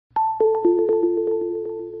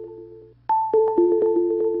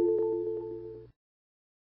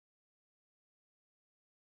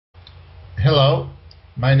Hello,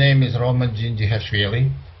 my name is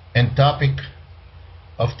Dzindzichashvili, and topic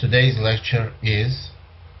of today's lecture is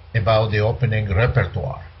about the opening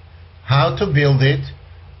repertoire. How to build it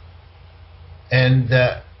and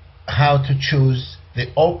how to choose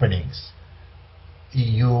the openings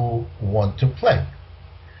you want to play.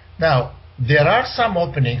 Now, there are some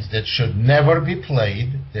openings that should never be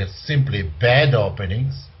played. They're simply bad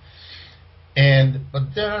openings.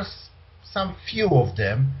 But there are some few of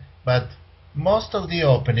them, but most of the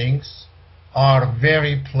openings are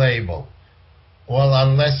very playable. Well,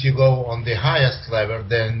 unless you go on the highest level,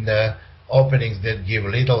 then the openings that give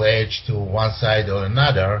little edge to one side or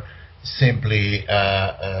another simply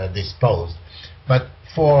disposed. But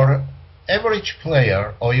for average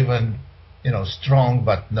player, or even strong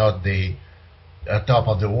but not the top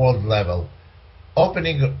of the world level,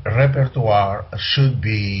 opening repertoire should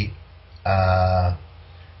be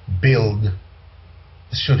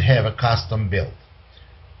should have a custom build.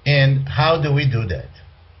 And how do we do that?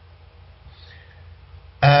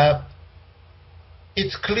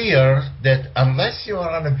 It's clear that unless you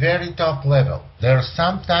are on a very top level, there are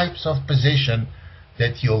some types of positions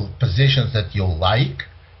that you like,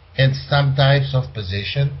 and some types of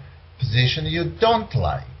position you don't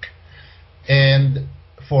like. And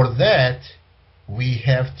for that, we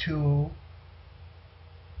have to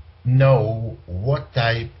know what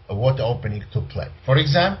opening to play. For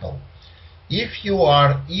example, if you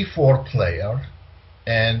are E4 player,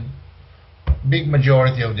 and big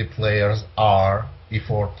majority of the players are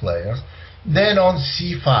E4 players, then on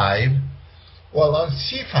C5,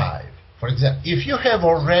 for example, if you have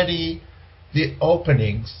already the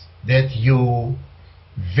openings that you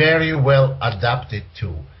very well adapted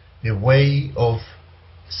to, the way of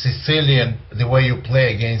Sicilian, the way you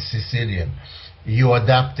play against Sicilian, you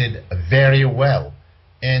adapted very well,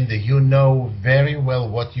 and you know very well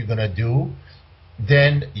what you're gonna do,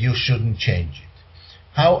 then you shouldn't change it.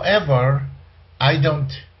 However, I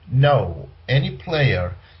don't know any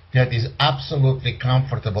player that is absolutely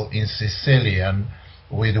comfortable in Sicilian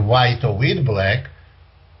with white or with black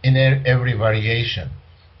in every variation.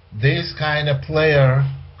 This kind of player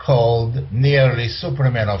called nearly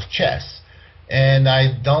Superman of chess, and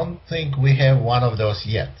I don't think we have one of those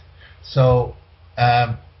yet. So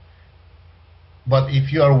but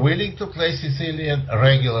if you are willing to play Sicilian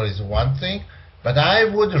regular is one thing, but I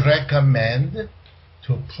would recommend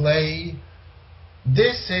to play,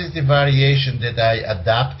 this is the variation that I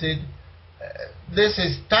adapted. This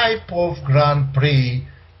is type of Grand Prix,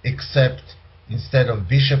 except instead of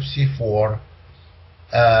bishop c4,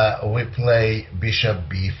 we play bishop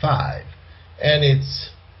b5. And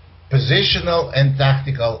it's positional and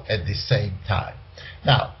tactical at the same time.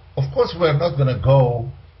 Now, of course, we're not going to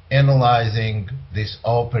go analyzing this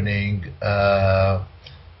opening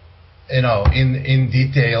in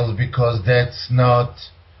detail, because that's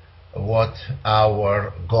not what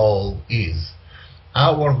our goal is.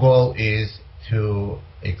 Our goal is to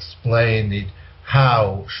explain it,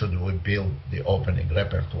 how should we build the opening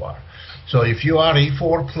repertoire. So if you are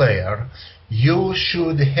E4 player, you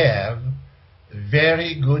should have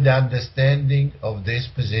very good understanding of this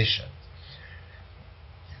position.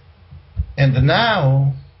 And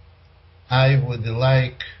now I would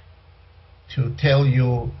like to tell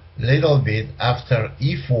you a little bit after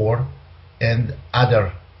E4 and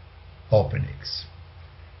other openings.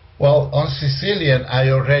 Well, on Sicilian, I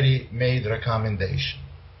already made recommendation.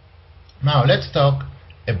 Now let's talk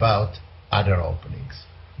about other openings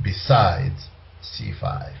besides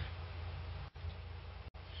C5.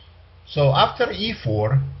 So after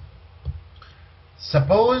E4,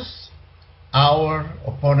 suppose our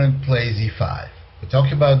opponent plays E5. We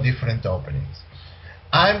talk about different openings.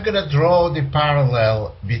 I'm going to draw the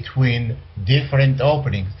parallel between different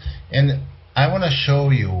openings, and I want to show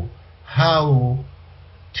you how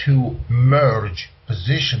to merge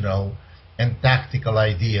positional and tactical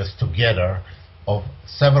ideas together of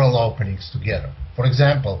several openings together. For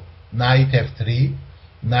example, knight f3,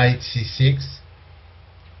 knight c6,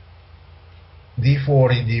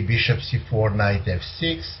 d4 ed, bishop c4, knight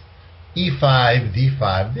f6, e5,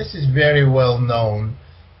 d5. This is very well known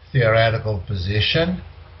theoretical position.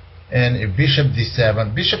 And if bishop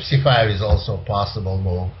d7, bishop c5 is also a possible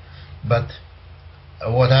move. But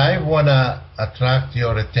what I want to attract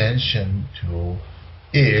your attention to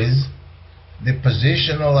is the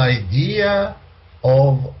positional idea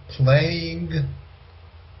of playing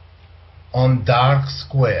on dark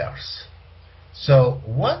squares. So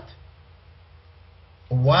what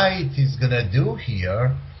white is going to do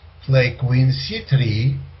here, play queen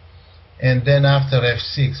c3, and then after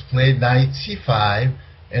f6 play knight c5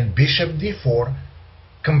 and bishop d4.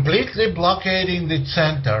 completely blockading the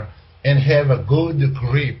center and have a good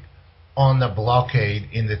grip on the blockade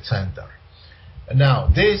in the center. Now,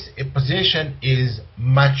 this position is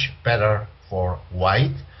much better for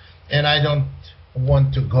white, and I don't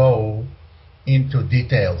want to go into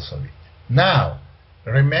details of it. Now,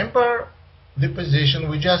 remember the position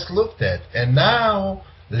we just looked at, and now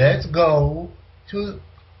let's go to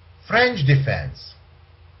French defense.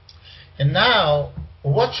 And now,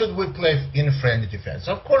 what should we play in French defense?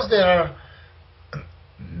 Of course, there are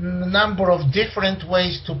a number of different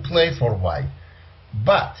ways to play for white,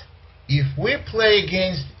 but if we play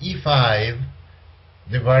against e5,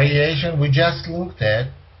 the variation we just looked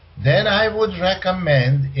at, then I would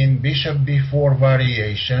recommend in bishop b4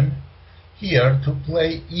 variation here to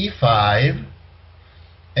play e5,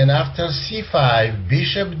 and after c5,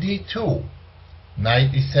 bishop d2.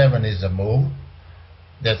 Knight e7 is a move.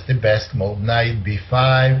 That's the best move. Knight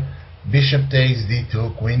b5, bishop takes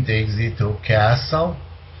d2, queen takes d2, castle,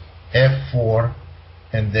 f4,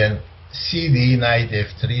 and then cd, knight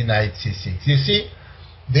f3, knight c6. You see,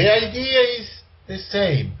 the idea is the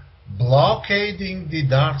same, blockading the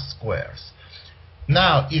dark squares.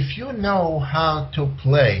 Now, if you know how to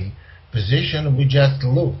play position we just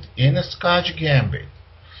looked in a Scotch gambit,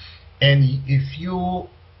 and if you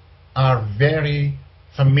are very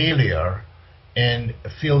familiar and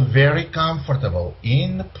feel very comfortable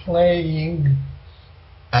in playing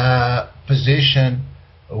a position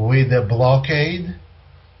with a blockade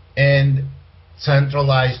and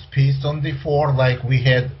centralized piece on d4 like we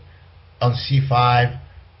had on c5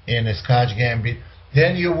 in a Scotch gambit,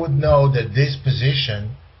 then you would know that this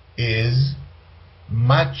position is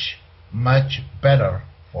much better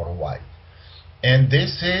for white. And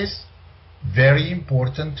this is very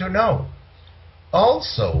important to know.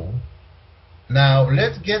 Also, now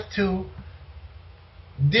let's get to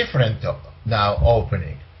different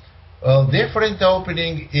opening. Well, different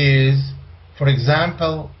opening is, for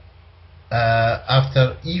example,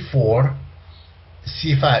 after e4,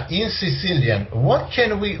 c5 in Sicilian. What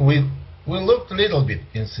can we looked a little bit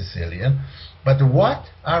in Sicilian, but what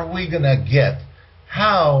are we gonna get?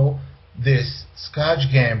 How this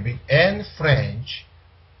Scotch gambit and French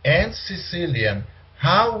and Sicilian,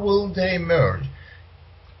 how will they merge?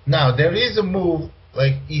 Now there is a move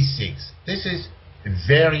like e6. This is a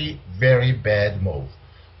very bad move,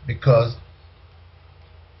 because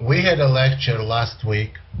we had a lecture last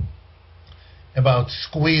week about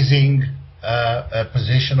squeezing a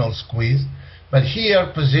positional squeeze, but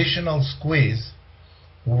here positional squeeze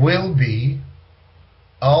will be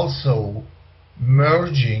also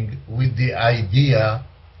merging with the idea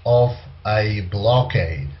of a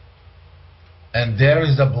blockade. And there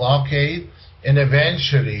is a blockade, and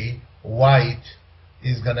eventually white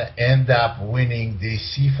is going to end up winning the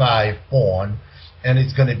c5 pawn, and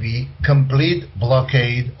it's going to be complete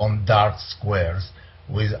blockade on dark squares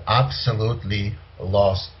with absolutely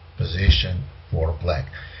lost position for black.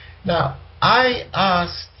 Now, I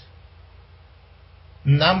asked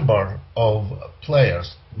number of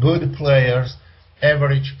players, good players,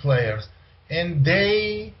 average players, and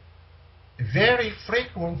they very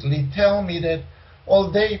frequently tell me that,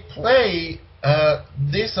 well, they play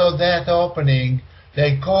this or that opening,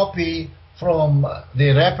 they copy from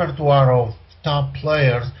the repertoire of top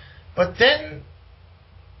players, but then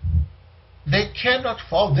they cannot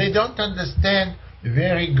follow, they don't understand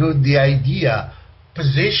very good the idea,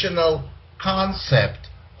 positional concept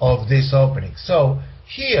of this opening. So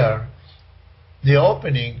here, the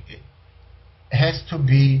opening has to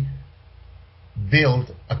be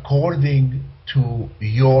built according to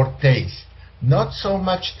your taste. Not so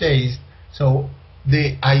much taste, so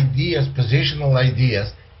the ideas, positional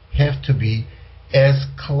ideas, have to be as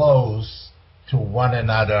close to one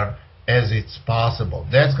another as it's possible.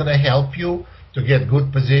 That's going to help you to get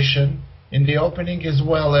good position in the opening, as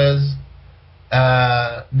well as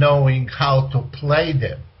knowing how to play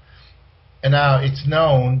them. And now it's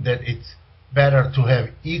known that it's better to have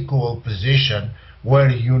equal position where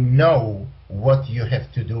you know what you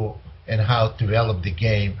have to do and how to develop the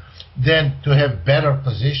game, than to have better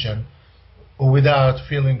position without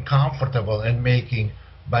feeling comfortable and making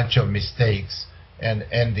a bunch of mistakes and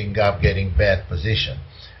ending up getting bad position.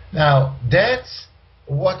 Now, that's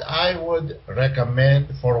what I would recommend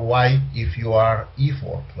for white if you are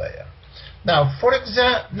e4 player. Now,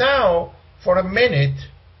 for a minute,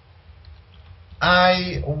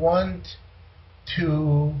 I want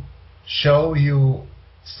to show you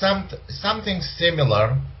something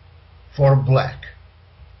similar for black.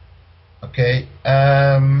 Okay,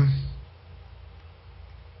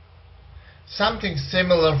 something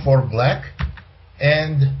similar for black,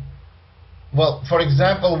 and Well, for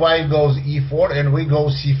example, white goes e4 and we go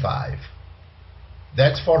c5.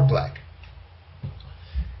 That's for black.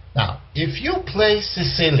 Now, if you play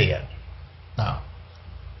Sicilian, now,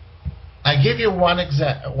 I give you one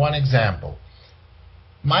example.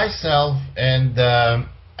 Myself and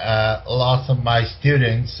lots of my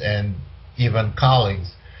students and even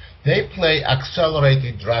colleagues, they play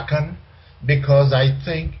accelerated Draken because I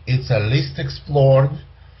think it's a least explored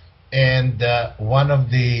and one of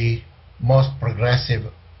the most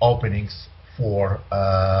progressive openings for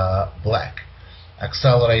black.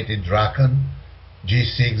 Accelerated Draken,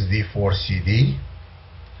 g6, d4, cd,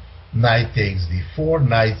 knight takes d4,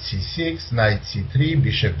 knight c6, knight c3,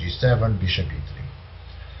 bishop g7, bishop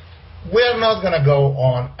e3. We're not going to go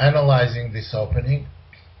on analyzing this opening,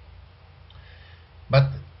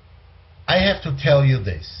 but I have to tell you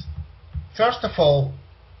this. First of all,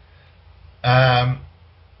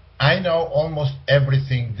 I know almost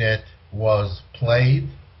everything that was played,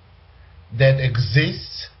 that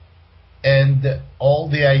exists, and all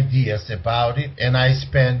the ideas about it, and I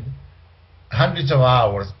spent hundreds of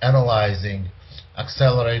hours analyzing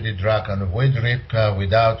accelerated Draken with Ripka,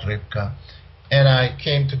 without Ripka, and I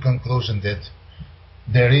came to the conclusion that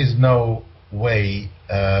there is no way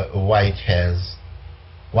white has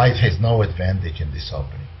no advantage in this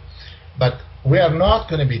opening. But we are not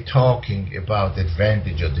going to be talking about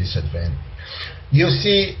advantage or disadvantage. You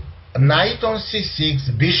see, knight on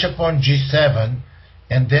c6, bishop on g7,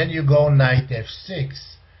 and then you go knight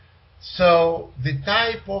f6. So the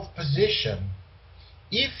type of position,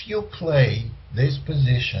 if you play this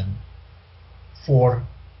position for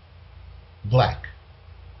black,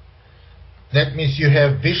 that means you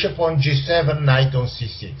have bishop on g7, knight on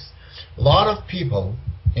c6. A lot of people,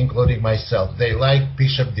 including myself, they like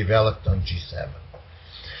bishop developed on g7.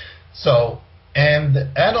 So, and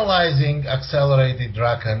analyzing accelerated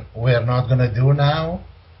Draken, we are not going to do now.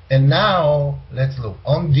 And now, let's look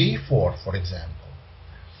on d4, for example.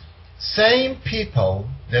 Same people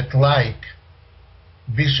that like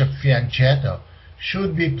bishop fianchetto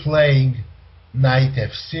should be playing knight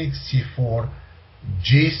f6, c4,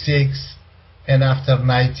 g6, and after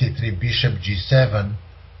knight c3, bishop g7,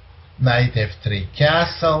 knight f3,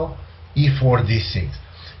 castle, e4, d6.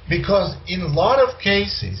 Because in a lot of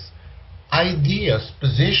cases, ideas,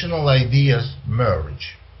 positional ideas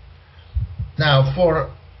merge. Now, for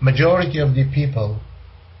majority of the people,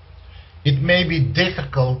 it may be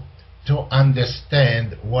difficult to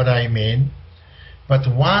understand what I mean, but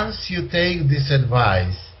once you take this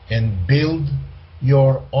advice and build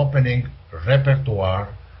your opening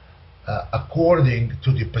repertoire according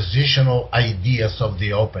to the positional ideas of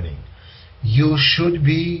the opening, it should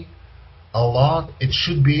be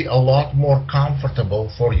a lot more comfortable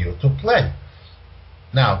for you to play.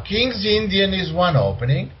 Now, King's Indian is one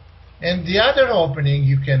opening, and the other opening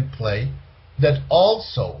you can play that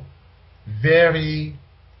also very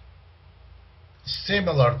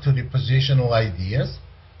similar to the positional ideas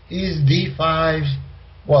is d5.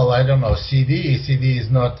 Well, I don't know, cd is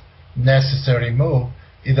not necessary move,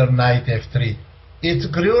 either knight f3. It's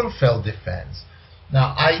Grunfeld defense.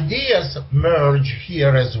 Now ideas merge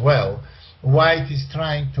here as well. Black is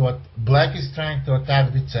trying to attack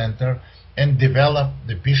the center and develop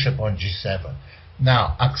the bishop on g7.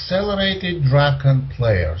 Now, accelerated Draken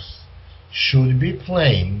players should be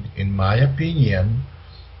playing, in my opinion,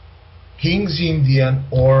 King's Indian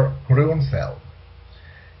or Grunfeld.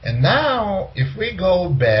 And now, if we go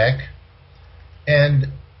back, and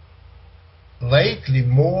lately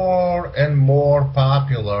more and more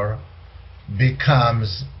popular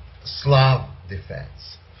becomes Slav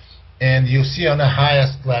defense. And you see on the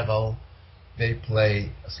highest level, they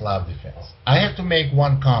play Slav defense. I have to make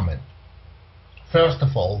one comment. First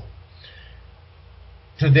of all,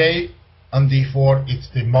 today on d4, it's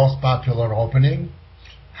the most popular opening.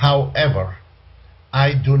 However,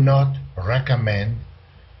 I do not recommend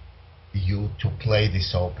you to play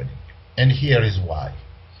this opening. And here is why.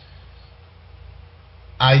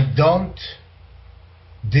 I don't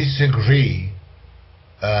disagree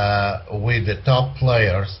with the top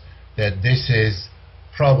players that this is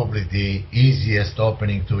probably the easiest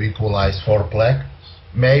opening to equalize for black.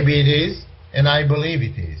 Maybe it is, and I believe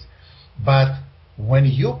it is. But when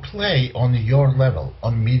you play on your level,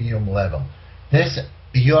 on medium level,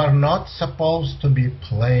 you are not supposed to be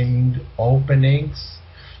playing openings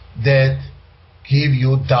that give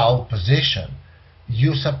you dull position.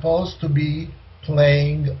 You're supposed to be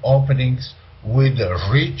playing openings with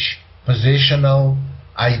rich positional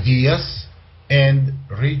ideas and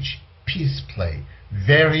rich piece play,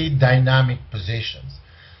 very dynamic positions.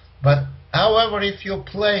 But however, if you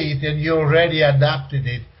play it and you already adapted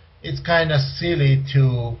it it's kind of silly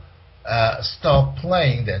to stop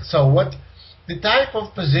playing that. So what the type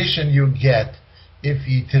of position you get if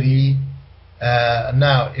e3,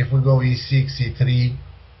 now if we go e6, e3,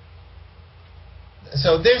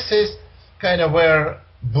 so this is kind of where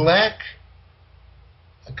black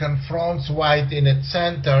confronts white in its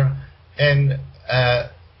center and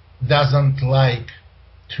doesn't like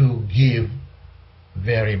to give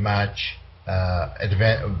very much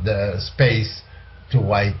the space to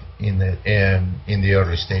white in the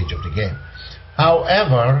early stage of the game.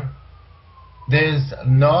 However, there's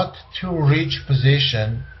not too rich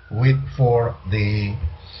position for the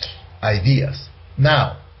ideas.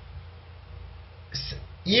 Now,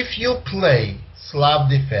 if you play Slav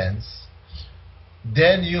defense,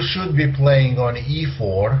 then you should be playing on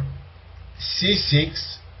e4,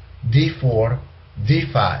 c6, d4,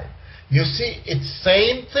 d5. You see, it's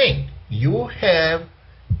same thing. You have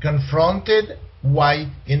confronted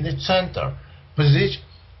white in the center. Position.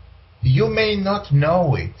 You may not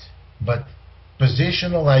know it, but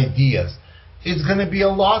positional ideas. It's going to be a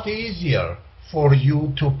lot easier for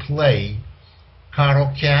you to play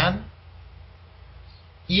Caro-Can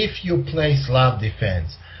if you play Slav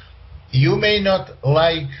defense. You may not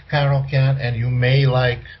like Caro-Can and you may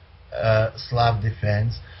like Slav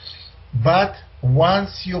defense, but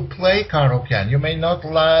once you play Caro-Can, you may not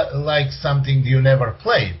like something you never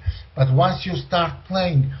played, but once you start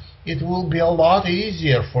playing, it will be a lot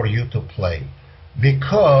easier for you to play,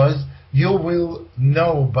 because you will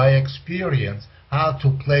know by experience how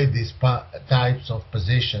to play these types of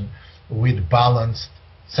position with balanced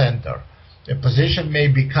center. The position may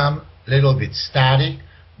become a little bit static,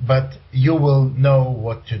 but you will know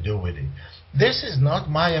what to do with it. This is not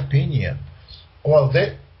my opinion. Well,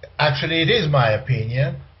 actually it is my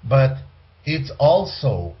opinion, but it's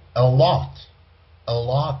also a lot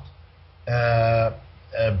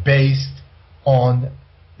based on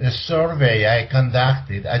the survey I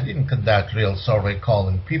conducted. I didn't conduct real survey,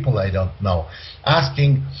 calling people I don't know,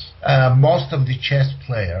 asking most of the chess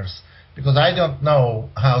players, because I don't know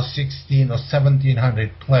how 16 or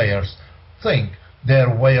 1700 players think,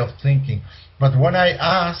 their way of thinking. But when I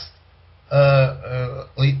asked a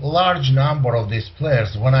large number of these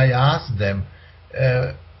players, when I asked them,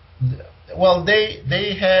 well, they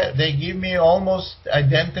give me almost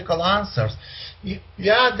identical answers.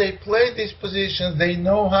 Yeah, they play these positions, they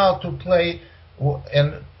know how to play,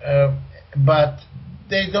 but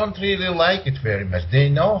they don't really like it very much. They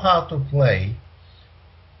know how to play.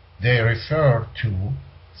 They refer to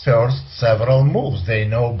first several moves. They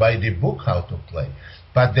know by the book how to play.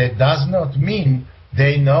 But that does not mean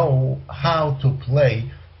they know how to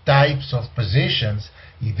play types of positions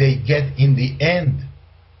they get in the end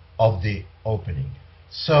of the opening.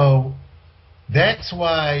 So that's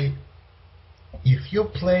why if you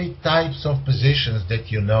play types of positions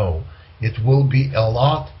that you know, it will be a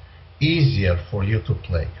lot easier for you to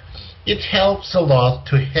play. It helps a lot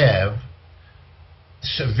to have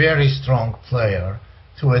a very strong player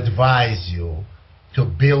to advise you to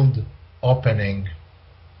build opening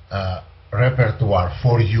repertoire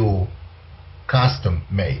for you, custom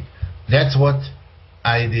made. That's what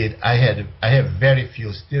I did. I have very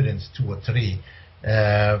few students, 2 or 3,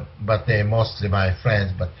 but they're mostly my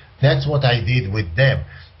friends, but that's what I did with them.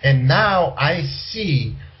 And now I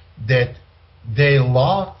see that they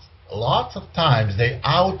lots of times they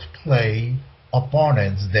outplay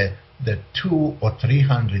opponents that 200 or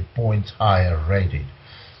 300 points higher rated.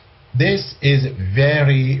 This is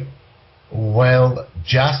very well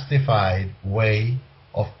justified way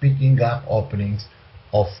of picking up openings,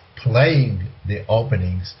 of playing the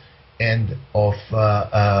openings, and of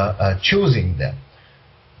choosing them.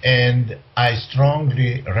 And I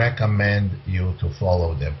strongly recommend you to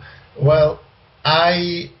follow them. Well,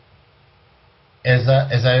 as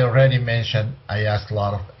I already mentioned, I asked a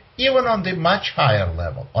lot of, even on the much higher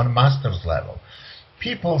level, on master's level,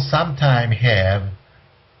 people sometimes have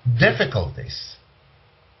difficulties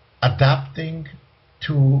adapting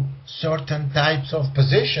to certain types of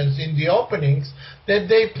positions in the openings that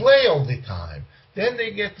they play all the time. Then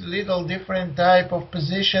they get a little different type of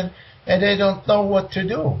position and they don't know what to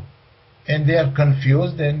do. And they are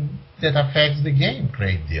confused, and that affects the game a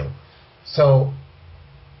great deal. So,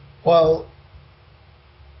 well,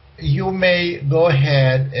 you may go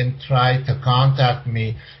ahead and try to contact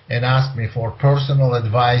me and ask me for personal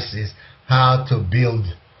advices how to build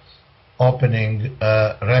opening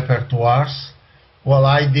repertoires. Well,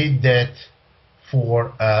 I did that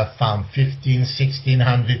for from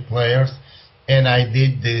 1600 players, and I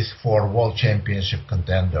did this for World Championship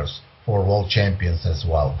contenders, for World Champions as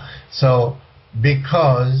well. So,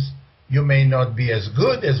 because You may not be as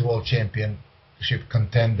good as world championship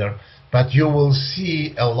contender, but you will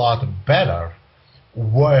see a lot better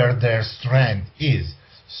where their strength is.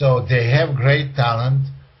 So they have great talent,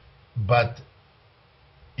 but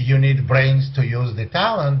you need brains to use the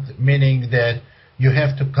talent, meaning that you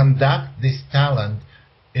have to conduct this talent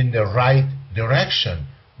in the right direction.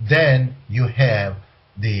 Then you have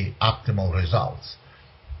the optimal results.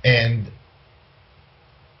 And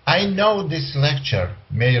I know this lecture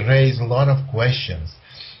may raise a lot of questions,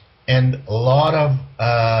 and a lot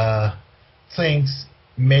of things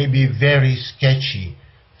may be very sketchy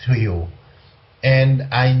to you. And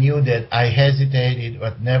I knew that I hesitated,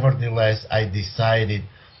 but nevertheless I decided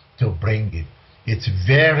to bring it. It's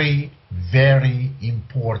very, very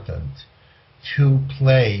important to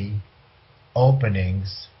play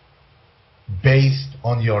openings based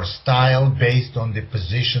on your style, based on the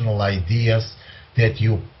positional ideas that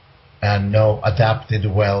you know adapted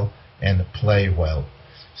well and play well.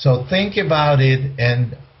 So think about it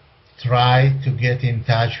and try to get in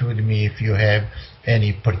touch with me if you have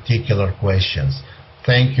any particular questions.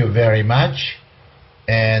 Thank you very much,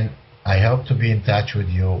 and I hope to be in touch with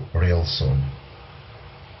you real soon.